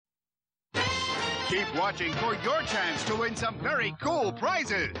Keep watching for your chance to win some very cool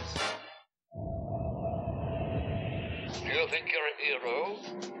prizes. You think you're a hero?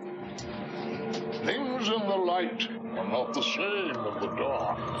 Things in the light are not the same in the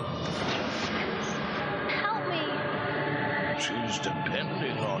dark. Help me. She's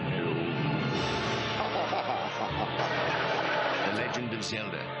depending on you. The Legend of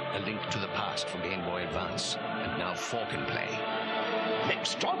Zelda, a link to the past for Game Boy Advance, and now 4 can play.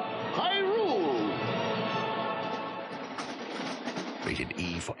 Next stop, Hyrule. Rated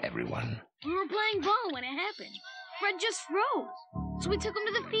E for everyone. We were playing ball when it happened. Fred just froze. So we took him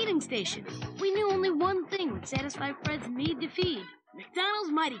to the feeding station. We knew only one thing would satisfy Fred's need to feed.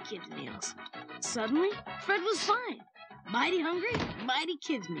 McDonald's Mighty Kids meals. Suddenly, Fred was fine. Mighty hungry, Mighty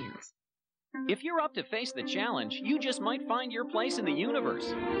Kids meals. If you're up to face the challenge, you just might find your place in the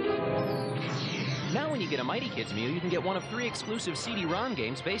universe. Now when you get a Mighty Kids meal, you can get one of 3 exclusive CD-ROM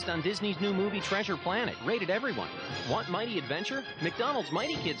games based on Disney's new movie Treasure Planet, rated everyone. Want Mighty Adventure? McDonald's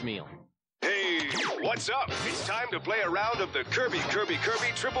Mighty Kids meal. Hey, what's up? It's time to play a round of the Kirby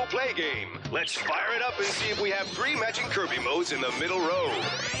Triple Play game. Let's fire it up and see if we have 3 matching Kirby modes in the middle row.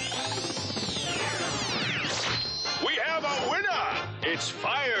 We have a winner! It's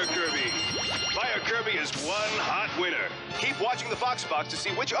Fire Kirby. Fire Kirby is one hot winner. Keep watching the FoxBox to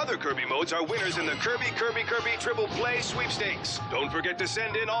see which other Kirby modes are winners in the Kirby Triple Play Sweepstakes. Don't forget to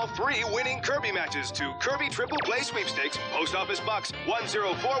send in all 3 winning Kirby matches to Kirby Triple Play Sweepstakes, Post Office Box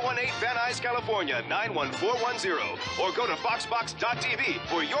 10418, Van Nuys, California 91410. Or go to foxbox.tv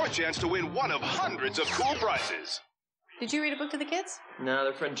for your chance to win one of hundreds of cool prizes. Did you read a book to the kids? No,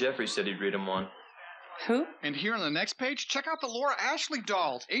 their friend Jeffrey said he'd read them one. Who? And here on the next page, check out the Laura Ashley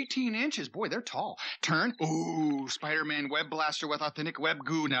dolls. 18 inches. Boy, they're tall. Turn. Ooh, Spider-Man web blaster with authentic web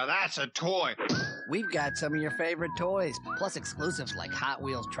goo. Now that's a toy. We've got some of your favorite toys, plus exclusives like Hot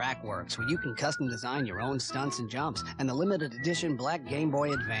Wheels Track Works, where you can custom design your own stunts and jumps, and the limited edition Black Game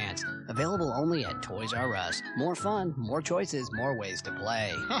Boy Advance. Available only at Toys R Us. More fun, more choices, more ways to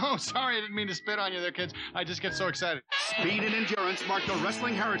play. Oh, sorry, I didn't mean to spit on you there, kids. I just get so excited. Speed and endurance mark the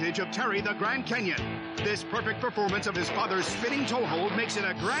wrestling heritage of Terry the Grand Canyon. This perfect performance of his father's spinning toe hold makes it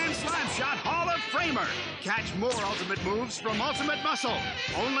a Grand Slam Shot Hall of Famer. Catch more ultimate moves from Ultimate Muscle.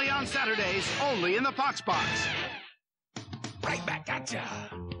 Only on Saturdays, only in the FoxBox. Right back at ya!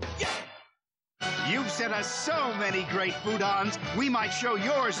 Yeah! You've sent us so many great food-ons, we might show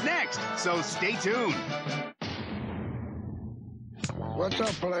yours next, so stay tuned. What's up,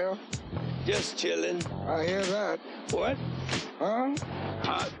 player? Just chilling. I hear that. What? Huh?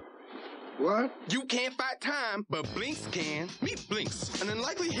 Hot. What? You can't fight time, but Blinks can. Meet Blinks, an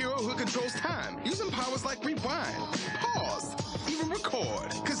unlikely hero who controls time, using powers like rewind, pause, even record.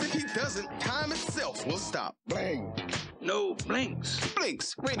 Because if he doesn't, time itself will stop. Bling. No Blinks.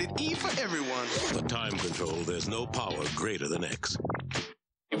 Blinks, rated E for everyone. For time control, there's no power greater than X.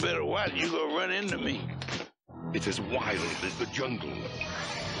 You better watch, you gonna run into me. It's as wild as the jungle.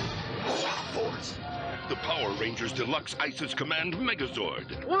 Force. The Power Rangers Deluxe Isis Command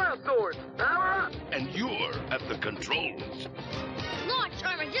Megazord. Blast Sword, power! And you're at the controls. Launch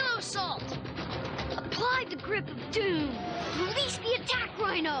Armadillo Assault! Apply the grip of doom! Release the attack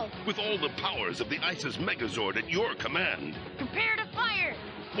Rhino! With all the powers of the Isis Megazord at your command. Prepare to fire!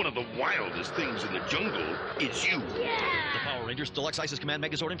 One of the wildest things in the jungle is you. Yeah! The Power Rangers Deluxe Isis Command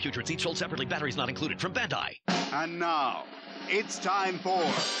Megazord and Putreds, each sold separately, batteries not included, from Bandai. And now, it's time for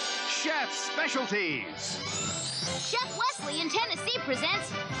Chef's Specialties. Chef Wesley in Tennessee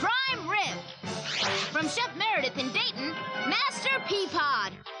presents Prime Rib. From Chef Meredith in Dayton, Master Pea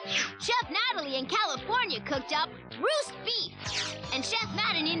Pod. Chef Natalie in California cooked up Roast Beef. And Chef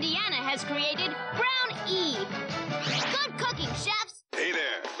Matt in Indiana has created Brown E. Good cooking, chefs. Hey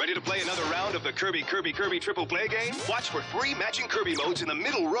there, ready to play another round of the Kirby Triple Play game? Watch for 3 matching Kirby modes in the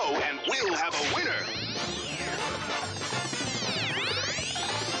middle row and we'll have a winner.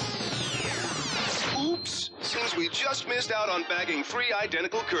 Oops, seems we just missed out on bagging 3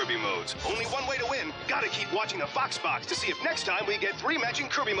 identical Kirby modes. Only one way to win. Gotta keep watching the FoxBox to see if next time we get 3 matching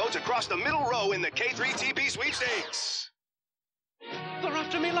Kirby modes across the middle row in the K3TP Sweepstakes. They're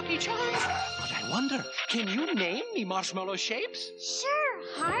after me, Lucky Charms. But I wonder, can you name me marshmallow shapes? Sure,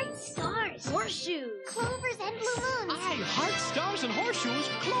 hearts, stars, horseshoes, clovers, and blue moons. Aye, hearts, stars, and horseshoes,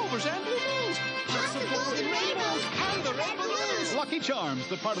 clovers, and blue moons. Lots of golden rainbows and the red balloons. Lucky Charms,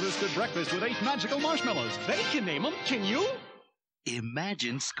 the part of this good breakfast with 8 magical marshmallows. They can name them. Can you?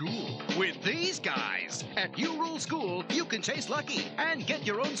 Imagine school with these guys. At You Rule School, you can chase Lucky and get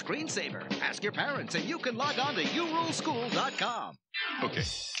your own screensaver. Ask your parents and you can log on to youruleschool.com. Okay,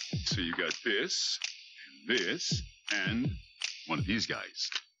 so you got this, and one of these guys.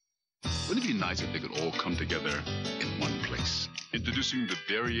 Wouldn't it be nice if they could all come together in one place? Introducing the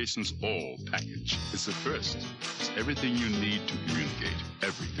Variations All package. It's the first. It's everything you need to communicate.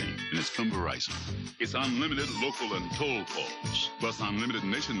 Everything. And it's from Verizon. It's unlimited local and toll calls, plus unlimited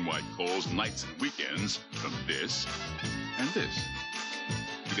nationwide calls nights and weekends from this and this.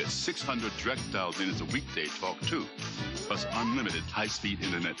 You get 600 direct dials in as a weekday talk, too, plus unlimited high-speed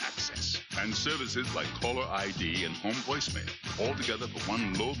internet access. And services like caller ID and home voicemail, all together for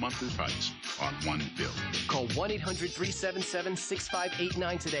one low monthly price on one bill. Call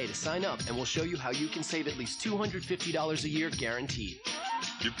 1-800-377-6589 today to sign up, and we'll show you how you can save at least $250 a year guaranteed.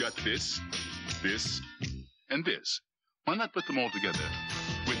 You've got this, and this. Why not put them all together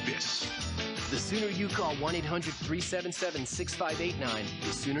with this? The sooner you call 1-800-377-6589,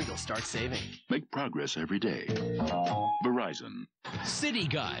 the sooner you'll start saving. Make progress every day. Verizon. City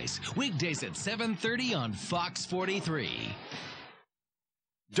Guys, weekdays at 7:30 on Fox 43.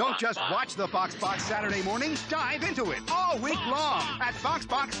 Don't just watch the FoxBox Saturday mornings. Dive into it all week long at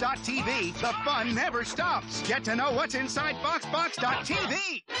FoxBox.tv. The fun never stops. Get to know what's inside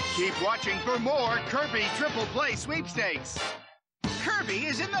FoxBox.tv. Keep watching for more Kirby Triple Play Sweepstakes. Kirby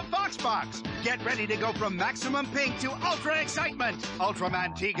is in the FoxBox. Get ready to go from maximum pink to ultra excitement.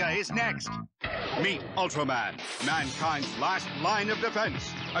 Ultraman Tiga is next. Meet Ultraman, mankind's last line of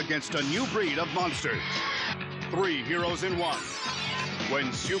defense against a new breed of monsters. 3 heroes in one.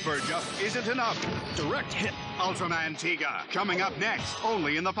 When super just isn't enough, direct hit Ultraman Tiga. Coming up next,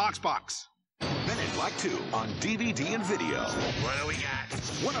 only in the FoxBox. Men in Black 2 on DVD and video. What do we got?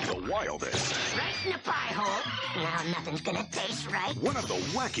 One of the wildest. Right in the pie hole. Now nothing's gonna taste right. One of the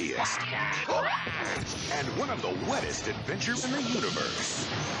wackiest. And one of the wettest adventures in the universe.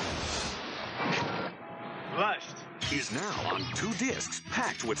 Flushed is now on 2 discs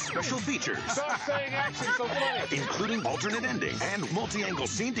packed with special features. Stop saying action so funny. Including alternate ending and multi-angle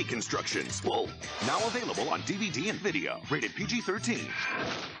scene deconstructions. Whoa. Now available on DVD and video. Rated PG-13.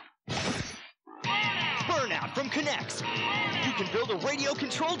 Burnout from Connects. You can build a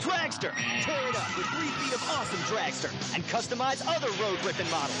radio-controlled dragster, tear it up with 3 feet of awesome dragster, and customize other road-ripping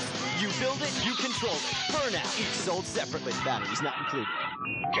models. You build it, you control it. Burnout, each sold separately. Batteries not included.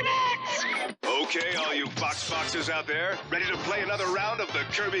 Connect! Okay, all you FoxBoxers out there, ready to play another round of the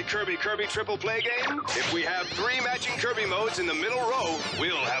Kirby Triple Play game? If we have 3 matching Kirby modes in the middle row,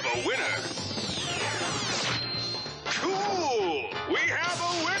 we'll have a winner. Cool! We have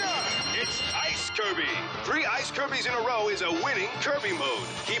a winner! It's Ice Kirby. 3 Ice Kirbys in a row is a winning Kirby mode.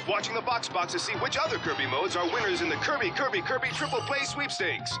 Keep watching the FoxBox to see which other Kirby modes are winners in the Kirby Triple Play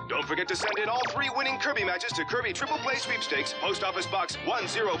Sweepstakes. Don't forget to send in all 3 winning Kirby matches to Kirby Triple Play Sweepstakes, Post Office Box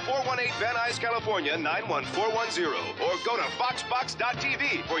 10418, Van Nuys, California 91410. Or go to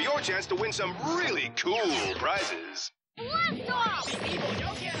FoxBox.tv for your chance to win some really cool prizes. Blast off! Evil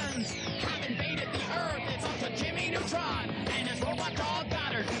Yokins have invaded the Earth. It's up to Jimmy Neutron and his robot dog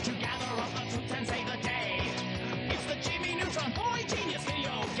Goddard to gather up the troops and save the day. It's the Jimmy Neutron Boy Genius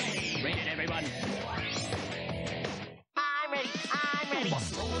video game. Rated everyone. I'm ready.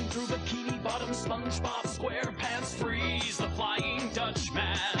 Strolling through Bikini Bottom, SpongeBob SquarePants freeze the Flying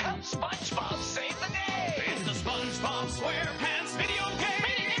Dutchman. Help SpongeBob save the day. It's the SpongeBob SquarePants video game.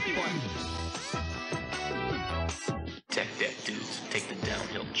 Rated everyone. Tech Deck dudes, take the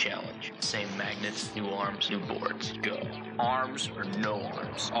downhill challenge. Same magnets, new arms, new boards. Go. Arms or no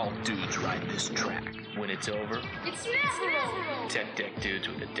arms, all dudes ride this track. When it's over, It's Nestle! Tech Deck dudes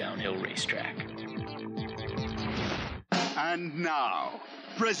with a downhill racetrack. And now,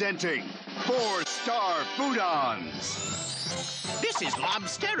 presenting 4-star Foodons. This is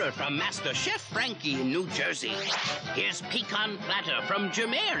Lobsterer from Master Chef Frankie in New Jersey. Here's Pecan Platter from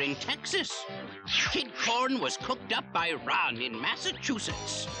Jameer in Texas. Kid Corn was cooked up by Ron in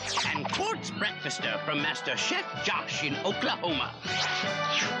Massachusetts. And Quartz Breakfaster from Master Chef Josh in Oklahoma.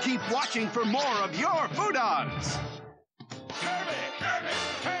 Keep watching for more of your Foodons. Kirby!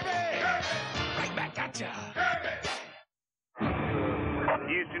 Right back at ya.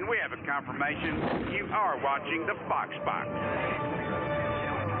 Houston, we have a confirmation. You are watching the FoxBox.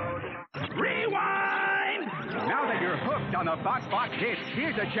 Rewind! Now that you're hooked on the FoxBox hits,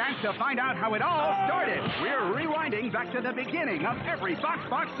 here's a chance to find out how it all started. We're rewinding back to the beginning of every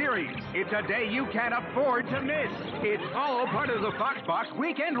FoxBox series. It's a day you can't afford to miss. It's all part of the FoxBox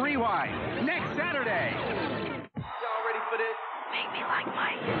Weekend Rewind. Next Saturday. Y'all ready for this? Make me like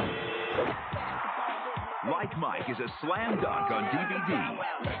Mike. Like Mike is a slam dunk on DVD.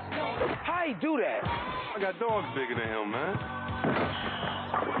 How you do that? I got dogs bigger than him, man.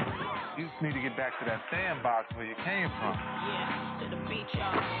 You just need to get back to that sandbox where you came from. Yeah, to the beach,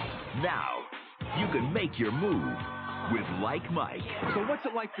 y'all. Now, you can make your move with Like Mike. So what's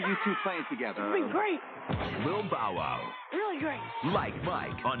it like for you two playing together? It's been great. Lil Bow Wow. Really great. Like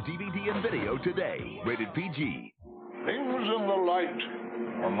Mike on DVD and video today. Rated PG. Things in the light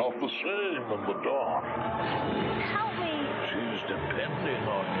are not the same in the dark. Help me. She's depending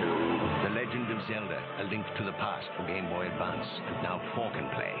on you. The Legend of Zelda, A Link to the Past for Game Boy Advance, and now 4 can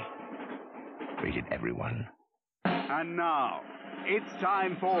play. Rated everyone. And now, it's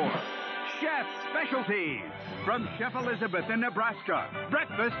time for Chef Specialties. From Chef Elizabeth in Nebraska,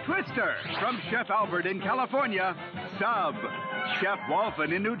 Breakfast Twister. From Chef Albert in California, Sub. Chef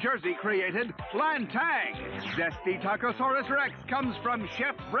Walton in New Jersey created Plantang. Zesty Tacosaurus Rex comes from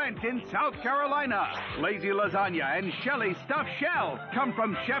Chef Brent in South Carolina. Lazy Lasagna and Shelly Stuffed Shell come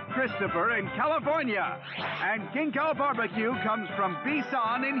from Chef Christopher in California. And Ginkgo Barbecue comes from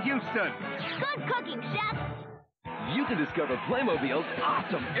Bison in Houston. Good cooking, Chef. You can discover Playmobil's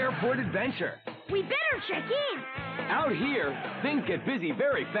awesome airport adventure. We better check in. Out here, things get busy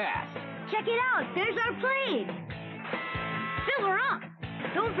very fast. Check it out. There's our plane. Fill her up.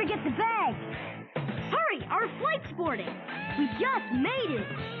 Don't forget the bag. Hurry, our flight's boarding. We just made it.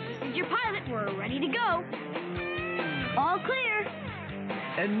 This is your pilot. We're ready to go. All clear.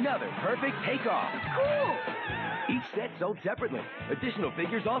 Another perfect takeoff. Cool. Each set sold separately. Additional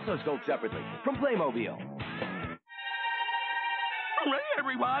figures also sold separately from Playmobil. Hooray,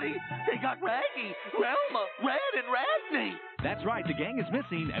 everybody! They got Raggy, Velma, Red, and Radney. That's right, the gang is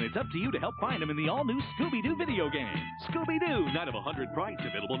missing, and it's up to you to help find them in the all-new Scooby-Doo video game. Scooby-Doo, 9 of 100 price,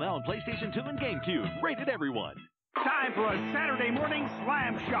 available now on PlayStation 2 and GameCube. Rated everyone. Time for a Saturday morning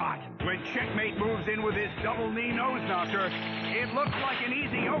slam shot. When Checkmate moves in with his double knee nose knocker, it looks like an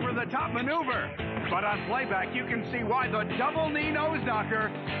easy over-the-top maneuver. But on playback, you can see why the double knee nose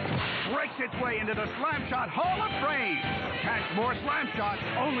knocker breaks its way into the Slam Shot Hall of Fame. Catch more slam shots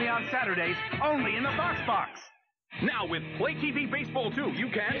only on Saturdays, only in the FoxBox. Now with Play TV Baseball 2, you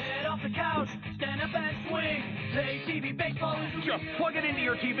can Get off the couch, stand up and swing. Play TV Baseball is just plug it into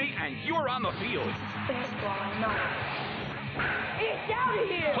your TV and you're on the field. Baseball, I know. It's out of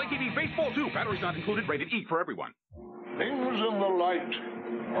here. Play TV Baseball 2, batteries not included, rated E for everyone. Things in the light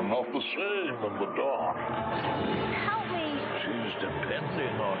are not the same in the dark. Help me. She's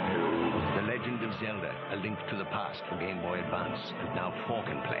depending on you. The Legend of Zelda, A Link to the Past for Game Boy Advance, and now 4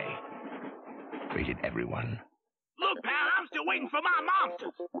 can play. Rated everyone. Look, pal, I'm still waiting for my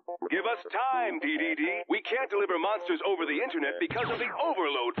monsters. Give us time, DDD. We can't deliver monsters over the internet because of the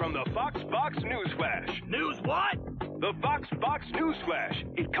overload from the FoxBox Newsflash. News what? The FoxBox Newsflash.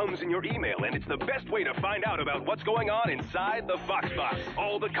 It comes in your email, and it's the best way to find out about what's going on inside the FoxBox.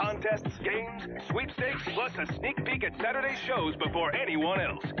 All the contests, games, sweepstakes, plus a sneak peek at Saturday's shows before anyone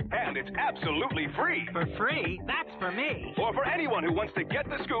else. And it's absolutely free. For free? That's for me. Or for anyone who wants to get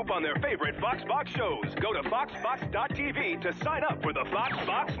the scoop on their favorite FoxBox shows. Go to FoxBox.tv to sign up for the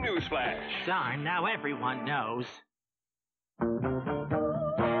FoxBox Newsflash. Darn, now everyone knows.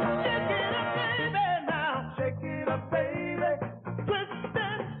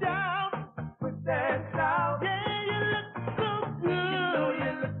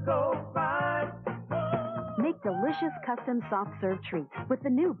 Make delicious custom soft serve treats with the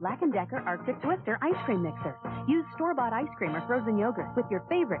new Black & Decker Arctic Twister ice cream mixer. Use store-bought ice cream or frozen yogurt with your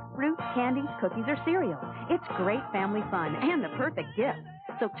favorite fruits, candies, cookies, or cereal. It's great family fun and the perfect gift.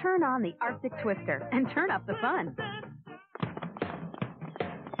 So turn on the Arctic Twister and turn up the fun.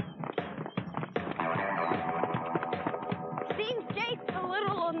 Seems Jake's a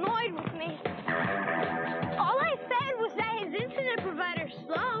little annoyed with me. All I said was that his internet provider's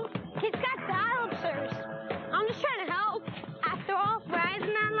slow. He's got dial-up service. I'm just trying to help. After all,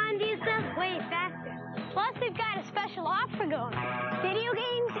 Verizon Online DSL is way faster. Plus, they've got a special offer going. Video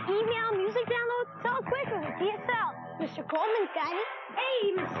games, email, music downloads, it's all quicker with DSL. Mr. Coleman's got it.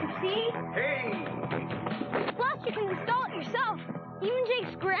 Hey, Mr. C. Hey! Plus, you can install it yourself. Even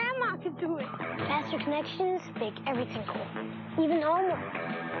Jake's grandma can do it. Faster connections make everything cool. Even homework.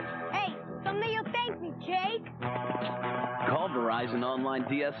 Hey, someday you'll thank me, Jake. Call Verizon Online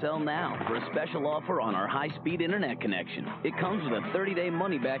DSL now for a special offer on our high-speed internet connection. It comes with a 30-day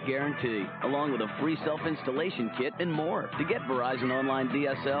money-back guarantee, along with a free self-installation kit and more. To get Verizon Online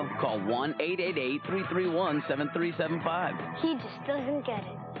DSL, call 1-888-331-7375. He just doesn't get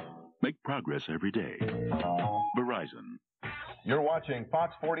it. Make progress every day. Verizon. You're watching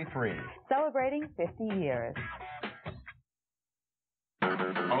Fox 43. Celebrating 50 years.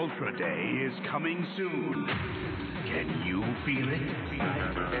 Ultra Day is coming soon. Can you feel it? Kirby!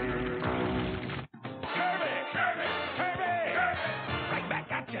 Right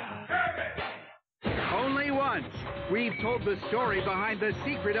back at ya! Kirby! Only once, we've told the story behind the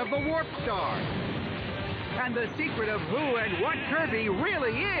secret of the Warp Star. and the secret of who and what Kirby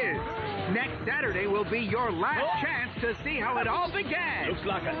really is. Next Saturday will be your last chance to see how it all began. Looks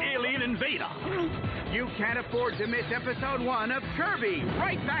like an alien invader. You can't afford to miss episode 1 of Kirby,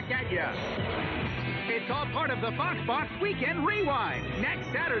 right back at ya. It's all part of the FoxBox Weekend Rewind,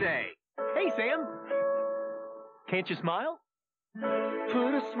 next Saturday. Hey, Sam. Can't you smile?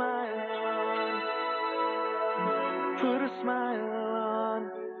 Put a smile on. Put a smile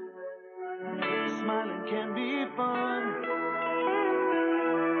on. Smiling can be fun.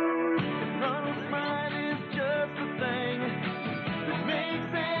 A little smile is just the thing that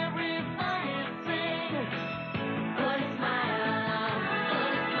makes everybody sing. Put a smile on.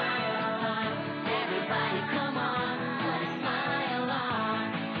 Put a smile on. Everybody come on. Put a smile on.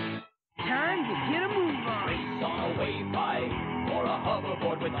 Time to get a move on. Race on a wave bike or a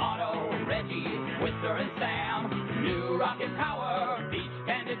hoverboard with Otto, Reggie, Twister, and Sam. New rocket power, Beach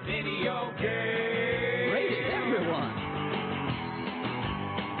Bandit video game. Rated everyone.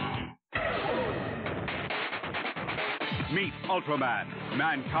 Meet Ultraman,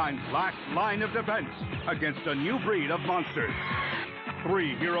 mankind's last line of defense against a new breed of monsters.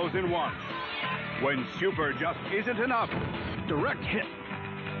 3 heroes in one. When super just isn't enough, direct hit.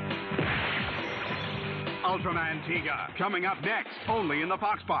 Ultraman Tiga, coming up next, only in the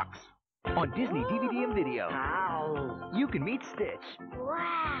FoxBox. On Disney DVD and video, you can meet Stitch.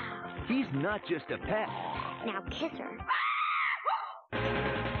 Wow. He's not just a pet. Now kiss her.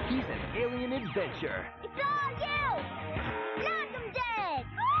 He's an alien adventure. It's all you! Knock him dead!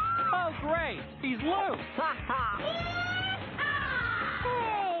 Oh, great! He's loose! Ha ha!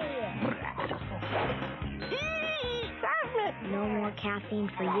 Hey! No more caffeine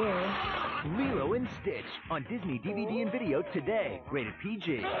for you. Lilo and Stitch on Disney DVD and video today. Rated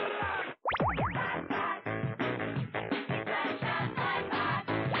PG.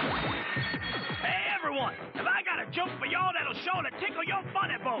 Hey, everyone! Have I got a joke for y'all that'll sure to tickle your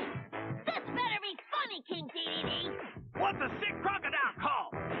funny bone? This better be funny, King DVD. What's a sick crocodile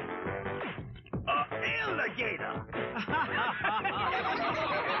called? A alligator.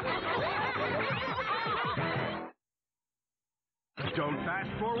 Don't fast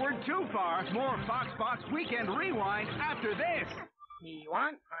forward too far. More FoxBox Weekend Rewind after this. Me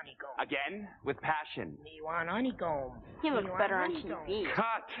want honeycomb. Again, with passion. Me want honeycomb. He looks better on TV.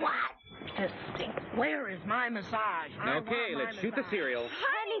 Cut! What? This stinks. Where is my massage? Okay, let's shoot the cereal.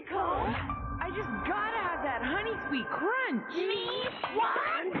 Honeycomb! I just gotta have that honey sweet crunch. Me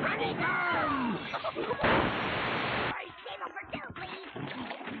want honeycomb!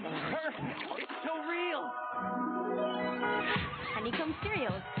 Perfect! It's so real! Honeycomb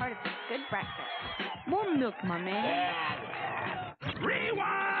cereal is part of the good breakfast. More milk, my man.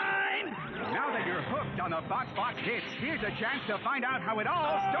 Rewind! Now that you're hooked on the FoxBox hits, here's a chance to find out how it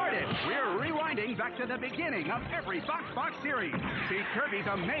all started. We're rewinding back to the beginning of every FoxBox series. See Kirby's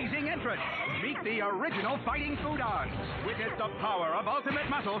amazing entrance. Meet the original Fighting Foodons. Witness the power of ultimate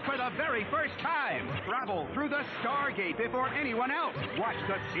muscle for the very first time. Travel through the Stargate before anyone else. Watch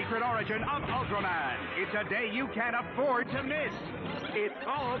the secret origin of Ultraman. It's a day you can't afford to miss. It's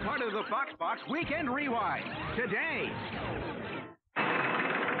all part of the FoxBox Weekend Rewind. Today.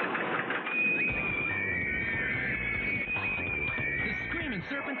 Screaming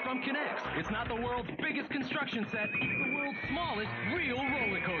Serpent from Kinex. It's not the world's biggest construction set, it's the world's smallest real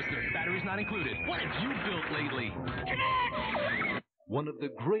roller coaster. Batteries not included. What have you built lately? One of the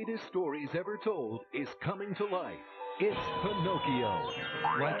greatest stories ever told is coming to life. It's Pinocchio,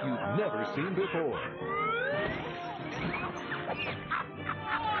 like you've never seen before.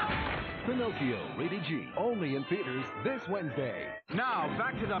 Pinocchio, rated G, only in theaters this Wednesday. Now,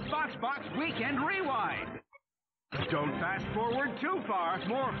 back to the FoxBox Weekend Rewind. Don't fast forward too far.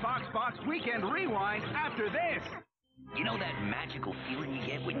 More FoxBox Weekend Rewind after this. You know that magical feeling you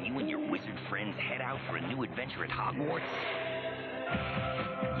get when you and your wizard friends head out for a new adventure at Hogwarts?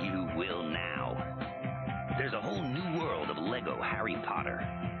 You will now. There's a whole new world of Lego Harry Potter.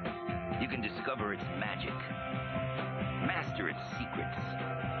 You can discover its magic, master its secrets.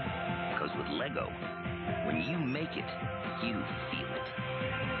 Because with Lego, when you make it, you feel it.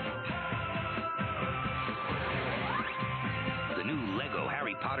 The new Lego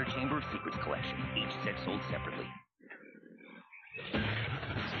Harry Potter Chamber of Secrets collection. Each set sold separately.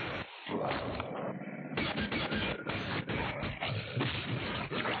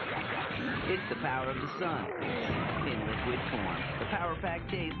 It's the power of the sun in liquid form. The power-packed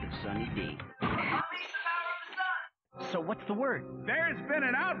taste of Sunny D. So what's the word? There's been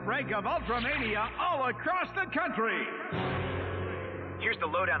an outbreak of Ultramania all across the country. Here's the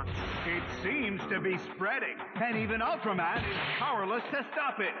lowdown. It seems to be spreading, and even Ultraman is powerless to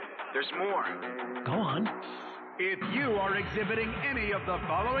stop it. There's more. Go on. If you are exhibiting any of the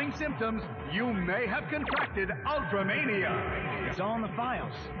following symptoms, you may have contracted Ultramania. It's all in the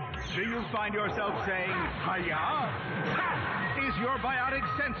files. Do you find yourself saying, hiya? Ha! Is your biotic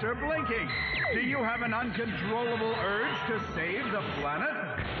sensor blinking? Do you have an uncontrollable urge to save the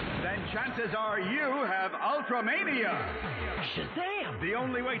planet? Then chances are you have Ultramania. Shazam! The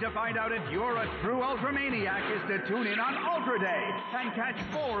only way to find out if you're a true Ultramaniac is to tune in on Ultra Day and catch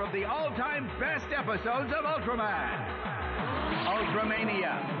 4 of the all-time best episodes of Ultraman.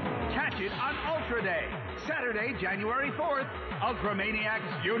 Ultramania. Catch it on Ultra Day, Saturday, January 4th.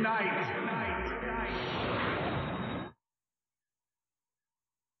 Ultramaniacs unite.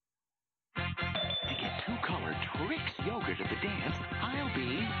 To get 2-color Trix yogurt at the dance, I'll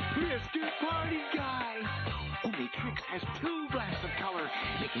be Mr. Party Guy. Only Trix has 2 blasts of color,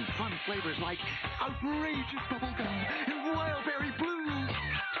 making fun flavors like outrageous bubblegum and wildberry blue.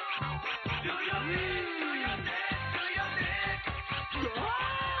 Do your thing, do your thing, do your thing.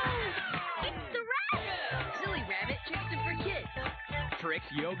 It's the rabbit! Silly rabbit tricks it for kids. Trix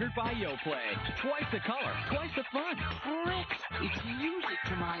yogurt by YoPlay. Twice the color, twice the fun. Trix, it's music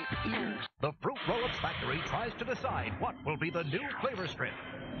to my ears. The Fruit Roll-Ups Factory tries to decide what will be the new flavor strip.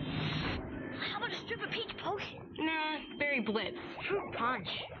 How about a strip of peach potion? Nah, berry blitz. Fruit punch.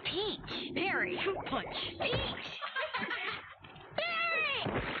 Peach. Berry. Fruit punch. Peach.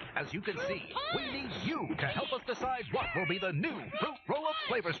 Berry! As you can see, we need you to help us decide what will be the new Fruit Roll-Ups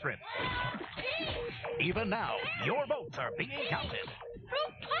flavor strip. Even now, your votes are being counted.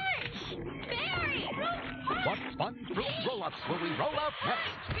 Fruit punch! Berry! Fruit punch! What fun Fruit Roll-Ups will we roll out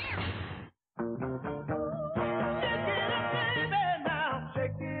next?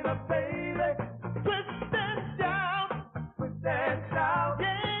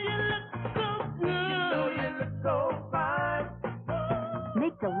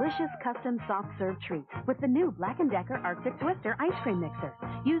 Make delicious custom soft serve treats with the new Black & Decker Arctic Twister ice cream mixer.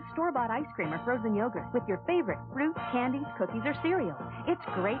 Use store-bought ice cream or frozen yogurt with your favorite fruit, candies, cookies, or cereal. It's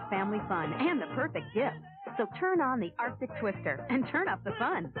great family fun and the perfect gift. So turn on the Arctic Twister and turn up the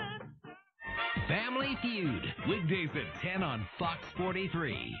fun. Family Feud, weekdays at 10 on Fox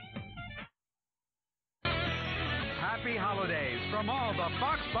 43. Happy holidays from all the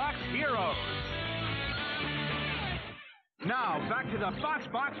FoxBox heroes. Now, back to the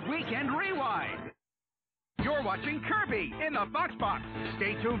FoxBox Weekend Rewind. You're watching Kirby in the FoxBox.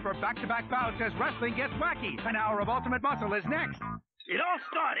 Stay tuned for back-to-back bouts as wrestling gets wacky. An hour of Ultimate Muscle is next. It all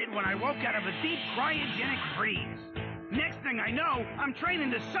started when I woke out of a deep cryogenic freeze. Next thing I know, I'm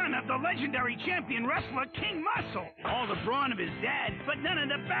training the son of the legendary champion wrestler King Muscle. All the brawn of his dad, but none of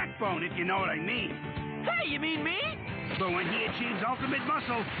the backbone, if you know what I mean. Hey, you mean me? But when he achieves Ultimate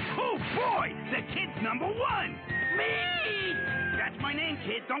Muscle, oh boy, the kid's #1. Me! That's my name,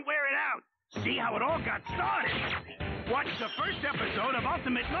 kid. Don't wear it out. See how it all got started. Watch the first episode of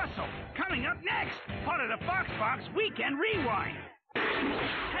Ultimate Muscle. Coming up next, part of the FoxBox Weekend Rewind.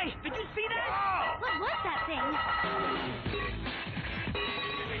 Hey, did you see that? Oh! What was that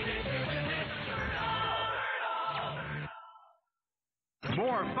thing?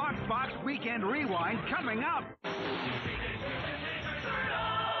 More FoxBox Weekend Rewind coming up.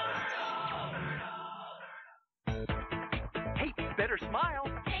 Hey, better smile.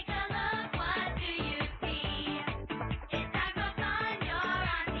 Take a look, what do you see? It's time for fun, you're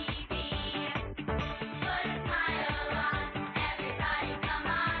on TV. Put a smile on, everybody come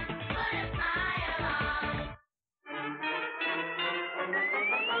on. Put a smile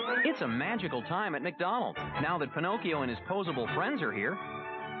on. It's a magical time at McDonald's, now that Pinocchio and his posable friends are here.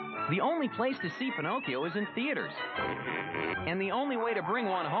 The only place to see Pinocchio is in theaters. And the only way to bring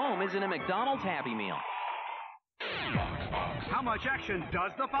one home is in a McDonald's Happy Meal. How much action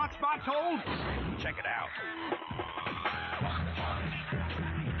does the FoxBox hold? Check it out.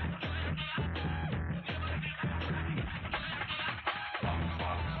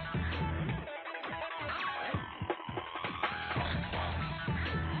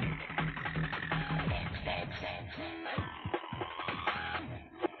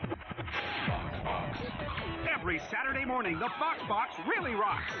 Every Saturday morning, the FoxBox really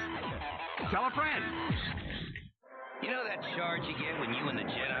rocks. Tell a friend. You know that charge you get when you and the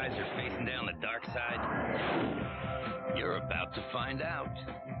Jedis are facing down the dark side? You're about to find out.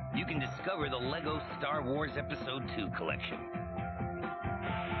 You can discover the Lego Star Wars Episode 2 collection.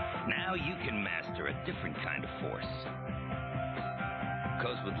 Now you can master a different kind of force.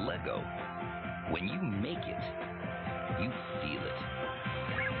 Because with Lego, when you make it, you feel it.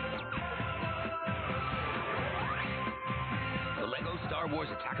 The Lego Star Wars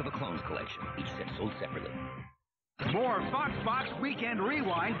Attack of the Clones collection, each set sold separately. More FoxBox Weekend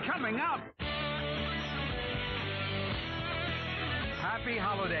Rewind coming up. Happy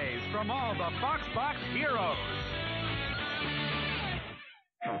holidays from all the FoxBox heroes.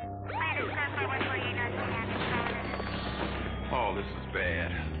 Oh, this is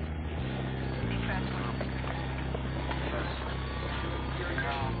bad.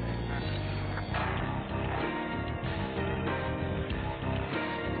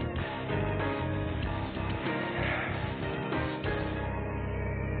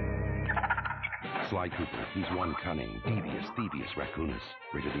 Sly Cooper, he's one cunning, devious, thievious raccoonus.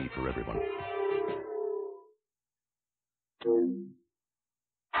 Rated E for everyone.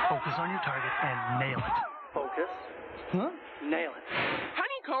 Focus on your target and nail it. Focus. Huh? Nail it.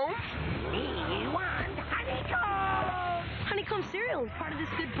 Honeycomb? We want honeycomb! Honeycomb cereal is part of this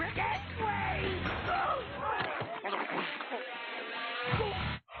good breakfast.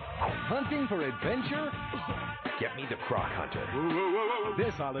 Hunting for adventure? Get me the Croc Hunter.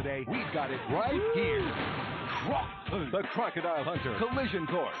 This holiday, we've got it right here. The Crocodile Hunter Collision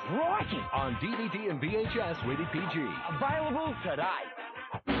Course. Rocky! On DVD and VHS, rated PG. Available today.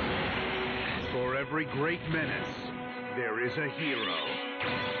 For every great menace, there is a hero.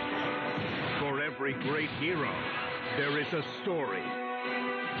 For every great hero, there is a story.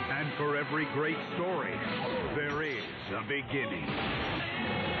 And for every great story, there is a beginning.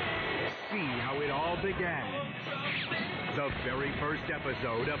 See how it all began. The very first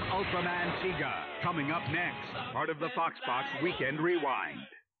episode of Ultraman Tiga, coming up next, part of the FoxBox Weekend Rewind.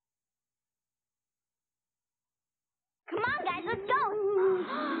 Come on, guys, let's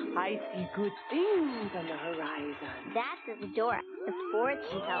go. I see good things on the horizon. That's Isadora, the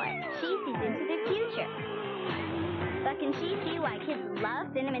fortune teller. She sees into the future. But can she see why kids love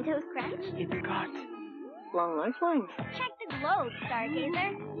Cinnamon Toast Crunch? It's got long lifelines. Check the globe,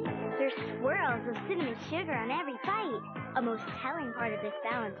 Stargazer. There's swirls of cinnamon sugar on every bite. A most telling part of this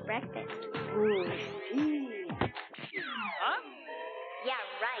balanced breakfast. Ooh, see. Huh? Yeah,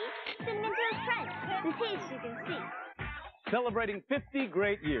 right. Cinnamon Toast Crunch. The taste you can see. Celebrating 50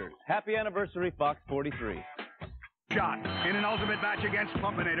 great years. Happy anniversary, Fox 43. Shot. In an ultimate match against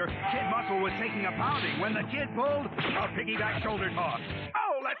Pumpinator, Kid Muscle was taking a pounding when the kid pulled a piggyback shoulder toss.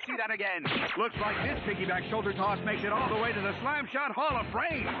 Oh, let's see that again. Looks like this piggyback shoulder toss makes it all the way to the Slam Shot Hall of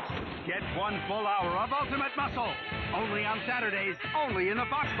Fame. Get 1 full hour of Ultimate Muscle. Only on Saturdays, only in the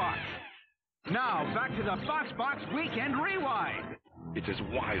FoxBox. Now, back to the FoxBox Weekend Rewind. It's as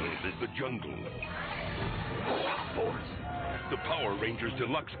wild as the jungle. Force. The Power Rangers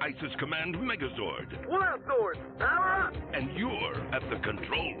Deluxe ISIS Command Megazord. What up, Sword? Power up! And you're at the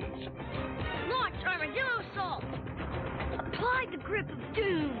controls. Launch Armadillo Assault. Apply the grip of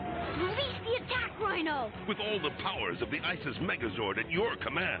doom. Release the attack Rhino. With all the powers of the ISIS Megazord at your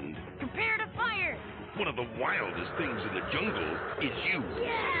command. Prepare to fire. One of the wildest things in the jungle is you.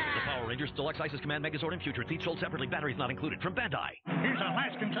 Yeah! The Power Rangers Deluxe ISIS Command Megazord and Future, each sold separately, batteries not included. From Bandai. Here's our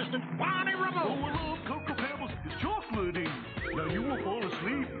last contestant, Bonnie Rubble. Oh, I love Cocoa Pebbles. It's chocolatey. Now you will fall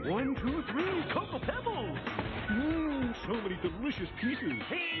asleep. 1, 2, 3, Cocoa Pebbles. So many delicious pieces.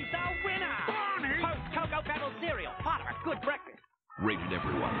 He's the winner! Bonnie! Post Cocoa Pebbles cereal. Part of a good breakfast. Rated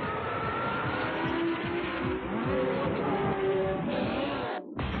everyone.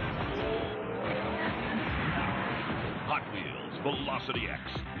 Hot Wheels Velocity X.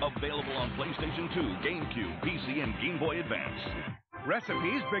 Available on PlayStation 2, GameCube, PC, and Game Boy Advance.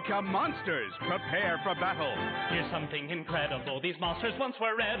 Recipes become monsters. Prepare for battle. Here's something incredible. These monsters once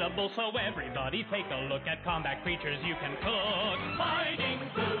were edible, so everybody take a look at combat creatures you can cook. Fighting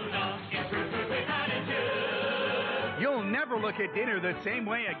Foodons is with attitude. You'll never look at dinner the same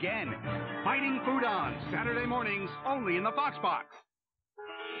way again. Fighting Foodons, Saturday mornings, only in the FoxBox.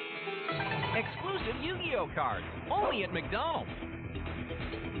 Exclusive Yu-Gi-Oh cards, only at McDonald's.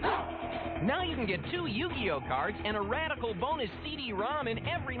 Now you can get 2 Yu-Gi-Oh cards and a radical bonus CD-ROM in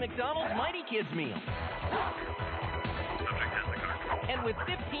every McDonald's Mighty Kids meal. And with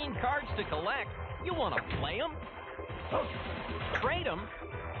 15 cards to collect, you want to play them, trade them,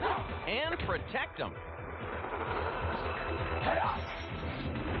 and protect them.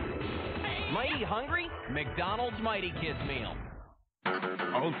 Mighty hungry? McDonald's Mighty Kids meal.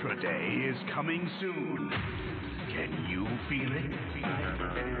 Ultra Day is coming soon. Can you feel it?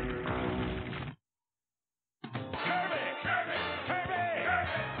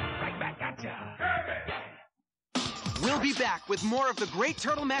 Right back at ya. We'll be back with more of the Great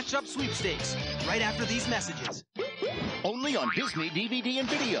Turtle Matchup Sweepstakes right after these messages. Only on Disney DVD and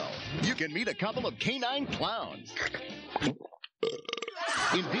video. You can meet a couple of canine clowns.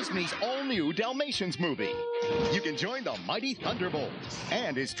 in Disney's all-new Dalmatians movie. You can join the mighty Thunderbolts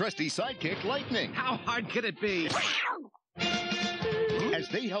and his trusty sidekick, Lightning. How hard could it be? As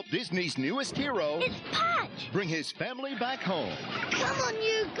they help Disney's newest hero... It's Patch! ...bring his family back home. Come on,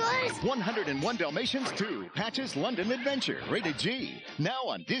 you guys! 101 Dalmatians 2, Patch's London Adventure, rated G. Now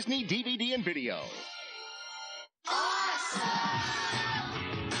on Disney DVD and video. Awesome!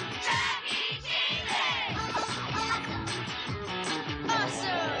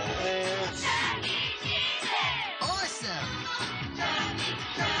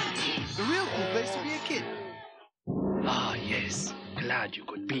 The real cool place to be a kid. Ah, yes. Glad you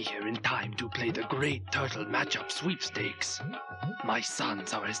could be here in time to play the Great Turtle Matchup Sweepstakes. My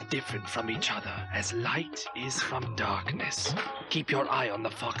sons are as different from each other as light is from darkness. Keep your eye on the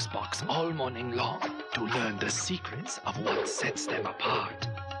FoxBox all morning long to learn the secrets of what sets them apart.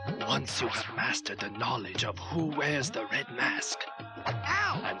 Once you have mastered the knowledge of who wears the red mask,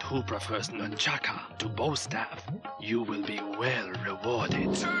 and who prefers nunchaka to bow staff, you will be well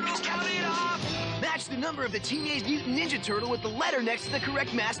rewarded. Turtles, count it off! Match the number of the Teenage Mutant Ninja Turtle with the letter next to the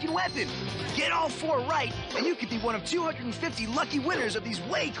correct mask and weapon. Get all 4 right, and you could be one of 250 lucky winners of these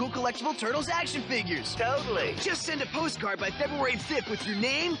way cool collectible Turtles action figures. Totally. Just send a postcard by February 5th with your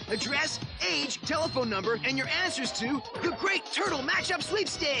name, address, age, telephone number, and your answers to the Great Turtle Matchup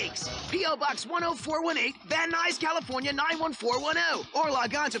Sweepstakes. P.O. Box 10418, Van Nuys, California 91410. Or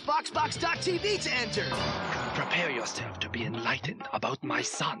log on to FoxBox.tv to enter. Prepare yourself to be enlightened about my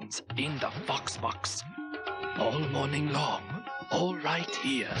sons in the FoxBox. All morning long, all right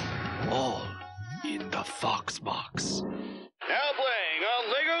here, all in the FoxBox. Now playing on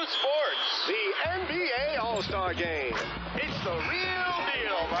Lego Sports, the NBA All-Star Game. It's the real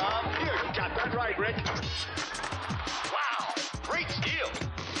deal, Bob. You got that right, Rick. Wow, great steal.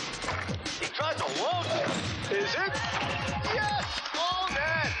 He tries to load it. Is it? Yes! All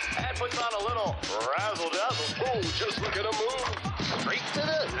net! And puts on a little razzle-dazzle. Oh, just look at him move. Straight to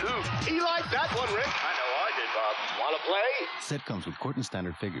the hoop. He liked that one, Rick. I know I did, Bob. Want to play? Set comes with Corton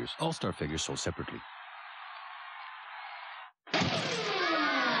Standard figures. All-Star figures sold separately. Yo,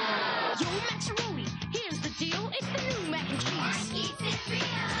 Macaroni, here's the deal. It's the new mac and cheese.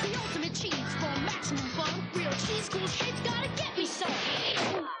 The ultimate cheese for maximum fun. Real cheese cool shit's gotta get me some.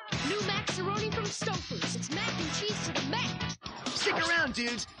 New macaroni from Stouffer's. It's mac and cheese to the max. Stick around,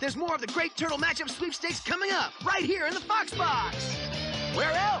 dudes. There's more of the Great Turtle Matchup Sweepstakes coming up, right here in the FoxBox.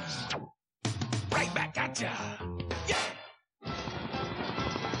 Where else? Right back at ya. Yeah.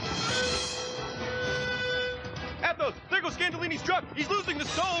 Athos, there goes Scandalini's truck. He's losing the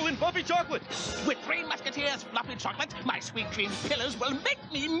soul in Fluffy Chocolate. With 3 Musketeers Fluffy Chocolate, my sweet cream pillars will make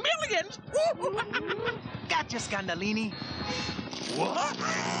me millions. Gotcha, Scandalini. What?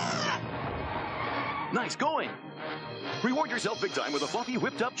 Nice going. Reward yourself big time with a fluffy,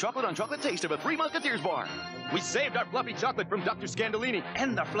 whipped-up chocolate-on-chocolate taste of a 3 Musketeers bar. We saved our Fluffy Chocolate from Dr. Scandalini.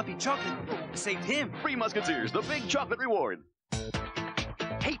 And the Fluffy Chocolate saved him. 3 Musketeers, the big chocolate reward.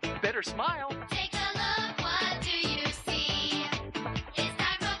 Hey, better smile. Take a look, what do you see? It's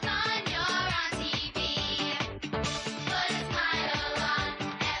time for fun, you're on TV. Put a smile on,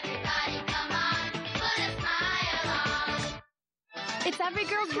 everybody come on. Put a smile on. It's every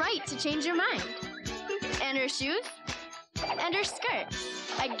girl's right to change her mind. And her shoes. And her skirt.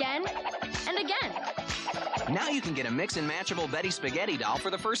 Again and again. Now you can get a mix and matchable Betty Spaghetti doll for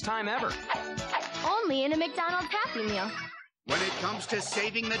the first time ever. Only in a McDonald's Happy Meal. When it comes to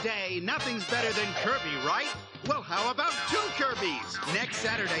saving the day, nothing's better than Kirby, right? Well, how about 2 Kirbys? Next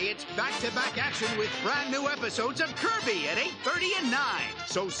Saturday, it's back-to-back action with brand new episodes of Kirby at 8:30 and 9.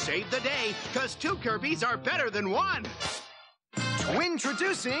 So save the day, because 2 Kirbys are better than 1.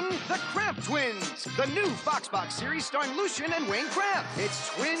 Introducing the Cramp Twins, the new FoxBox series starring Lucien and Wayne Cramp. It's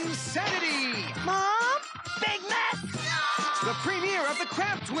Twinsanity. Mom? Big mess! The premiere of the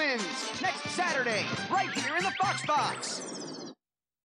Cramp Twins, next Saturday, right here in the FoxBox.